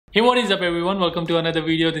Hey, what is up everyone? Welcome to another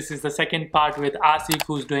video. This is the second part with Asif,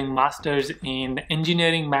 who's doing Masters in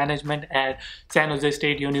Engineering Management at San Jose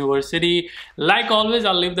State University. Like always,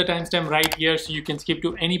 I'll leave the timestamp right here so you can skip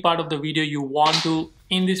to any part of the video you want to.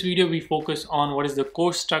 In this video, we focus on what is the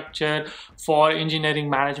course structure for engineering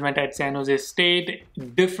management at San Jose State,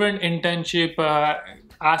 different internship.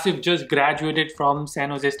 Asif just graduated from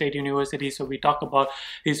San Jose State University, so we talk about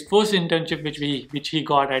his first internship which he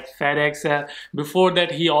got at FedEx. Before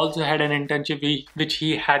that, he also had an internship which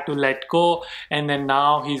he had to let go, and then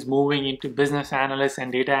now he's moving into business analyst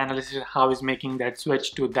and data analysis. How he's making that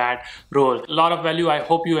switch to that role. A lot of value. I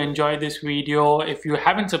hope you enjoy this video. If you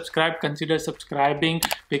haven't subscribed, consider subscribing,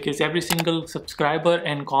 because every single subscriber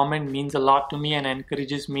and comment means a lot to me and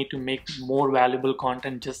encourages me to make more valuable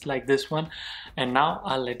content just like this one. And now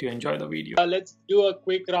I'll let you enjoy the video. Let's do a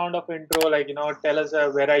quick round of intro, tell us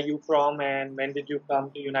where are you from and when did you come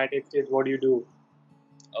to United States? What do you do?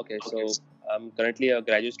 Okay, so I'm currently a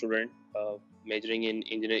graduate student majoring in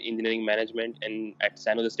engineering management and at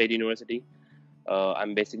San Jose State University.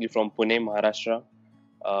 I'm basically from Pune, Maharashtra.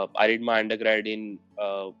 I did my undergrad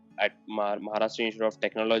at Maharashtra Institute of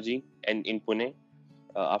Technology and in Pune.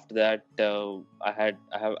 After that, I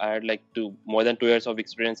had like more than 2 years of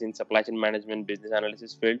experience in supply chain management, business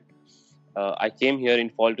analysis field. I came here in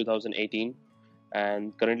fall 2018,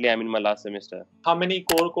 and currently I'm in my last semester. How many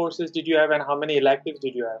core courses did you have and how many electives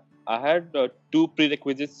did you have? I had 2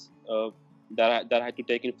 prerequisites that I had to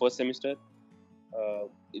take in first semester.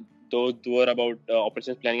 Those were about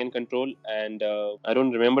operations planning and control, and I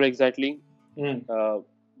don't remember exactly.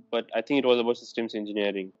 But I think it was about systems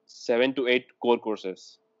engineering. 7 to 8 core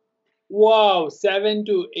courses. Wow, 7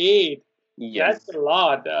 to 8. Yes. That's a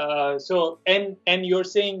lot. And you're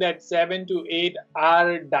saying that 7 to 8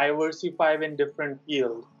 are diversified in different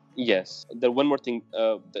fields. Yes. The one more thing,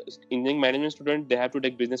 the engineering management student, they have to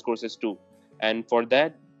take business courses too, and for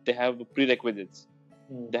that they have prerequisites.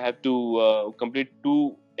 They have to complete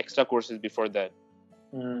 2 extra courses before that.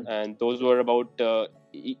 And those were about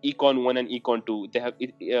Econ 1 and Econ 2. They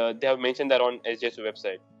have mentioned that on SJSU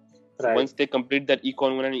website. So Right. once they complete that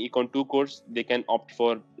Econ 1 and Econ 2 course, they can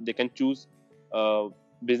choose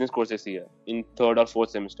business courses here in 3rd or 4th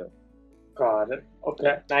semester. Got it.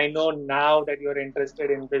 Okay. I know now that you're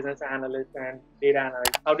interested in business analyst and data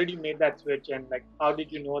analyst. How did you make that switch, and how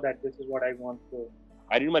did you know that this is what I want to?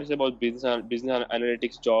 I did my research about business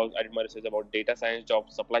analytics jobs. I did my research about data science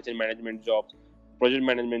jobs, supply chain management jobs, project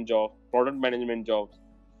management jobs, product management jobs,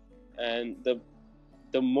 and the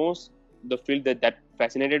field that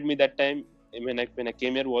fascinated me that time when I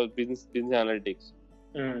came here was business analytics,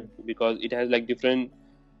 because it has like different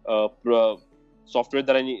software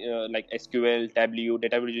that I need, like SQL, Tableau,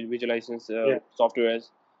 data visualization softwares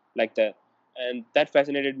like that, and that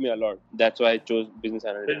fascinated me a lot. That's why I chose business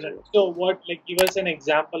analytics. So give us an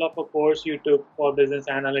example of a course you took for business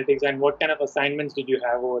analytics, and what kind of assignments did you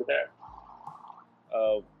have over there?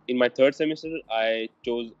 In my 3rd semester, I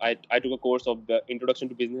took a course of the Introduction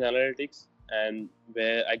to Business Analytics, and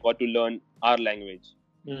where I got to learn R language.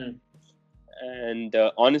 And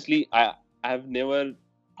honestly, I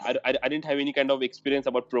didn't have any kind of experience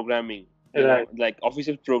about programming, Right. like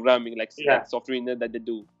official programming, like software engineer that they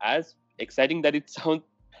do. As exciting that it sounds,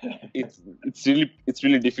 it's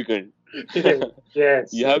really difficult.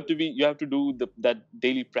 Yes. You have to do that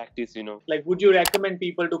daily practice, Would you recommend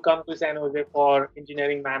people to come to San Jose for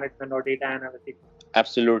engineering management or data analytics?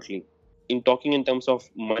 Absolutely. In talking in terms of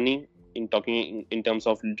money, in talking in terms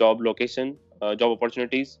of job location, job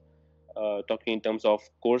opportunities, talking in terms of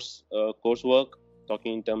coursework,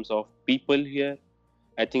 talking in terms of people here,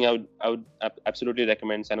 I think I would absolutely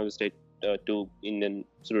recommend San Jose State to Indian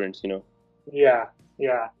students. Yeah,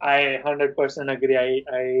 I 100% agree.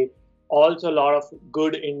 I also a lot of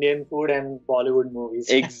good Indian food and Bollywood movies.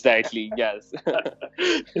 Exactly. Yes.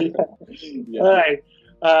 All right.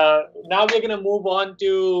 Now we're gonna move on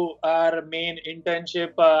to our main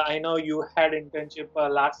internship. I know you had internship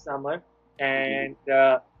last summer, and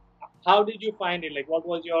how did you find it? What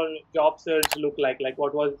was your job search look like?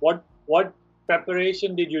 What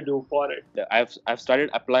preparation did you do for it? I've started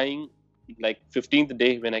applying like 15th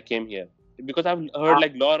day when I came here, because I've heard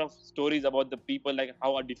like lot of stories about the people, like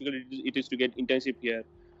how difficult it is to get internship here,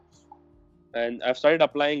 and I've started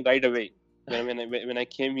applying right away when I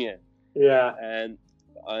came here. Yeah. And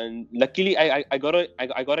luckily I got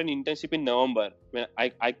an internship in November. When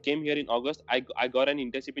I came here in August, I got an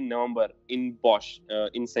internship in November in Bosch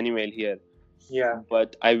in Sunnyvale here. Yeah.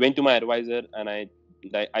 But I went to my advisor and I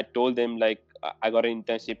told them I got an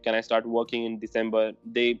internship. Can I start working in December?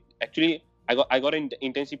 I got an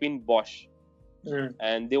internship in Bosch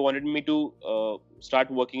and they wanted me to start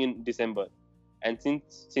working in December. And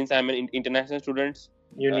since I'm an international student,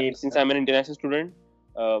 I'm an international student,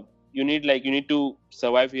 you need to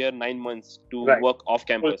survive here 9 months to work off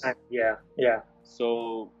campus. Yeah.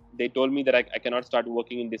 So they told me that I cannot start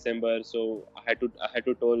working in December. So I had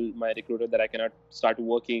to tell my recruiter that I cannot start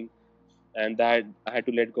working, and that I had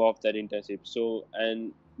to let go of that internship. So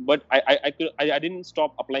but I didn't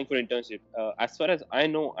stop applying for internship. As far as I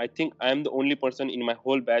know, I think I am the only person in my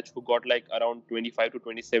whole batch who got like around 25 to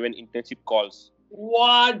 27 internship calls.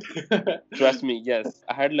 What? Trust me, yes.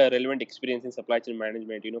 I had a relevant experience in supply chain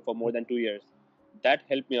management, for more than 2 years. That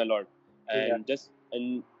helped me a lot. And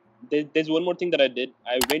there's one more thing that I did.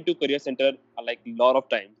 I went to career center like a lot of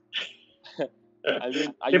times. I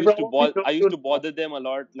mean, I used to bother them a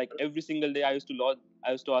lot. Like every single day, I used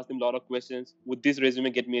to ask them a lot of questions. Would this resume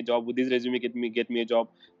get me a job? Would this resume get me a job?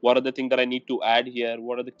 What are the things that I need to add here?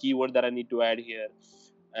 What are the keywords that I need to add here?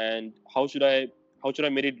 And how should I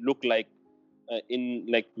make it look like in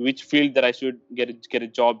like which field that I should get a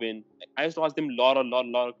job in? I used to ask them a lot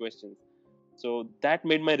of questions. So that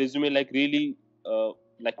made my resume like really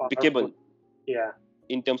like pickable. Yeah.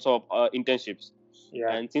 In terms of internships.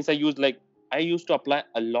 Yeah. And since I used to apply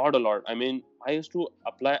a lot. I mean, I used to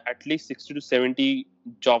apply at least 60 to 70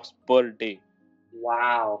 jobs per day.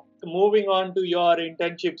 Wow. Moving on to your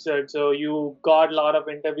internship search. So you got a lot of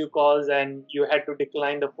interview calls and you had to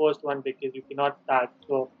decline the first one because you cannot start.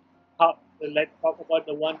 So let's talk about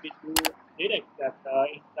the one which you did accept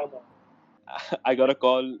in summer. I got a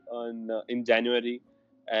call in January,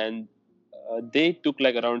 and they took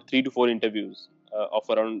like around 3 to 4 interviews of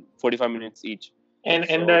around 45 minutes each. And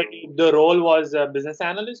the role was business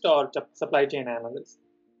analyst or supply chain analyst?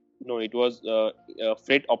 No, it was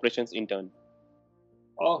freight operations intern.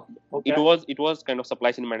 Oh, okay. It was kind of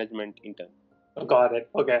supply chain management intern. Got it.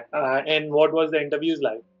 Okay. And what was the interviews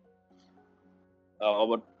like?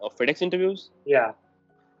 About FedEx interviews? Yeah.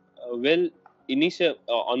 Well, initial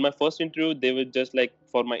on my first interview, they were just like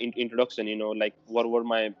for my introduction. Like what were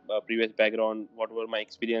my previous background, what were my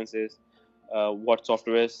experiences, what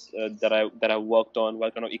softwares that I worked on,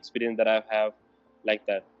 what kind of experience that I have, like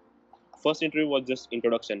that. First interview was just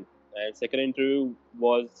introduction, and second interview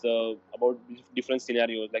was about different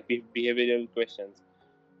scenarios, like behavioral questions,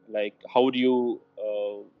 like how do you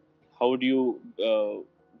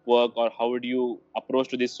work, or how do you approach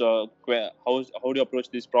to this how do you approach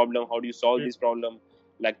this problem, how do you solve this problem,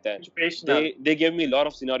 like that. They gave me a lot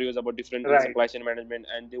of scenarios about different supply chain management,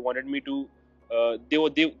 and they wanted me to they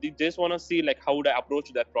just want to see like how would I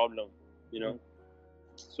approach that problem,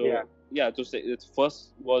 so to say,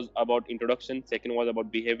 first was about introduction, second was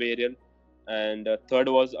about behavioral, and third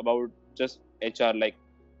was about just HR, like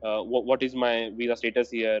what is my visa status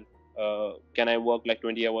here, can I work like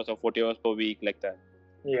 20 hours or 40 hours per week, like that.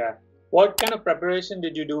 Yeah. What kind of preparation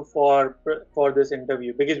did you do for this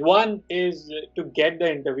interview? Because one is to get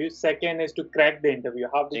the interview, second is to crack the interview.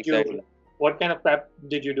 How did you? What kind of prep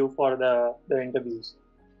did you do for the interviews?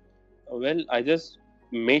 Well, I just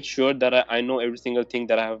made sure that I know every single thing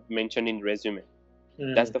that I have mentioned in resume.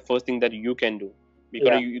 That's the first thing that you can do,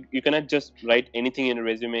 because you cannot just write anything in a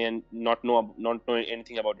resume and not know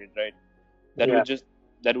anything about it, right? That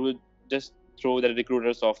would just throw the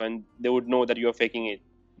recruiters off, and they would know that you are faking it.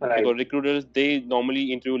 Right. Because recruiters, they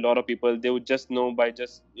normally interview a lot of people. They would just know by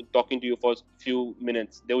just talking to you for a few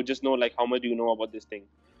minutes. They would just know like how much do you know about this thing.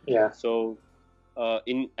 Yeah. So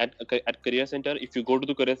at career center, if you go to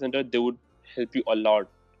the career center, they would help you a lot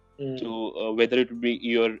to whether it would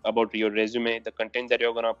be about your resume, the content that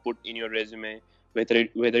you're gonna put in your resume, whether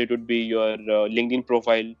it would be your LinkedIn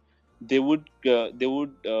profile. They would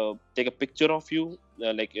take a picture of you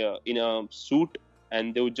in a suit,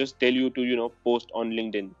 and they would just tell you to post on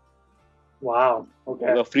LinkedIn. Wow.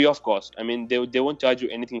 Okay. Free of cost. I mean, they won't charge you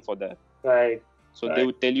anything for that. Right. So they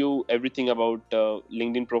would tell you everything about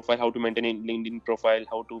LinkedIn profile, how to maintain a LinkedIn profile,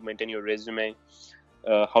 how to maintain your resume,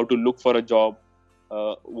 how to look for a job,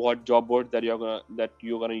 what job boards that you're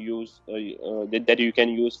gonna use, that you can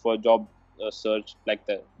use for job search, like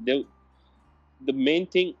that. The main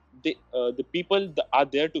thing, the people that are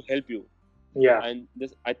there to help you. Yeah. And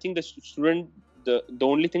I think the student, the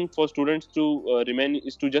only thing for students to remain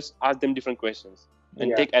is to just ask them different questions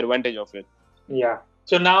and take advantage of it. Yeah.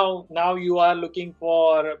 So now you are looking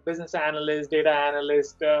for business analyst, data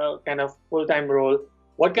analyst, kind of full-time role.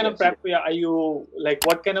 What kind of prep are you like?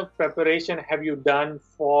 What kind of preparation have you done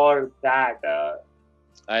for that?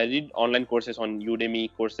 I did online courses on Udemy,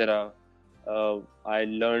 Coursera. I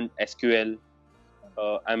learned SQL.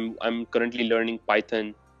 I'm currently learning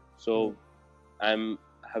Python. So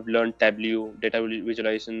have learned Tableau, data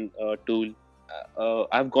visualization tool.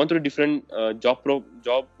 I've gone through different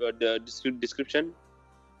description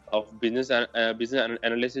of business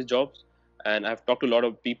analysis jobs, and I've talked to a lot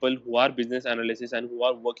of people who are business analysts and who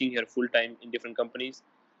are working here full time in different companies.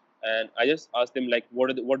 And I just asked them like,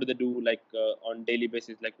 what do they do like on daily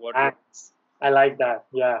basis? Like what? I like that.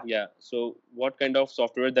 Yeah. Yeah. So what kind of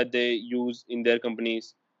software that they use in their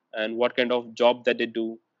companies, and what kind of job that they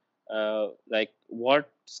do, like what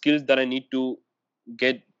skills that I need to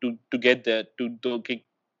get to get there to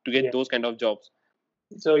get those kind of jobs.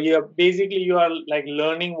 So you are like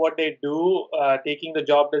learning what they do, taking the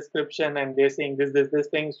job description, and they're saying this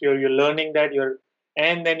thing. So you're learning that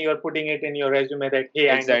and then you're putting it in your resume that hey,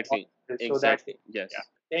 exactly. I know this. So exactly. Yes. Yeah.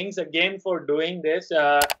 Thanks again for doing this.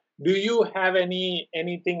 Do you have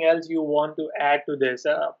anything else you want to add to this?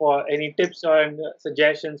 For any tips or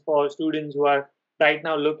suggestions for students who are right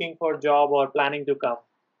now looking for a job or planning to come?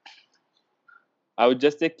 I would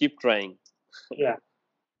just say keep trying. Yeah.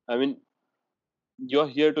 I mean, you're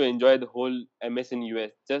here to enjoy the whole MS in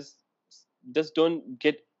US. Just don't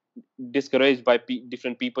get discouraged by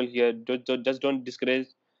different people here. Just don't discourage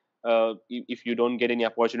if you don't get any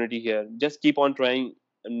opportunity here. Just keep on trying,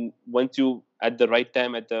 and once you at the right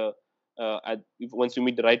time once you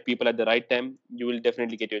meet the right people at the right time, you will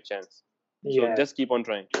definitely get your chance. So just keep on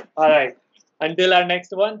trying. All right. Until our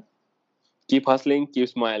next one. Keep hustling. Keep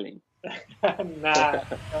smiling. Nah.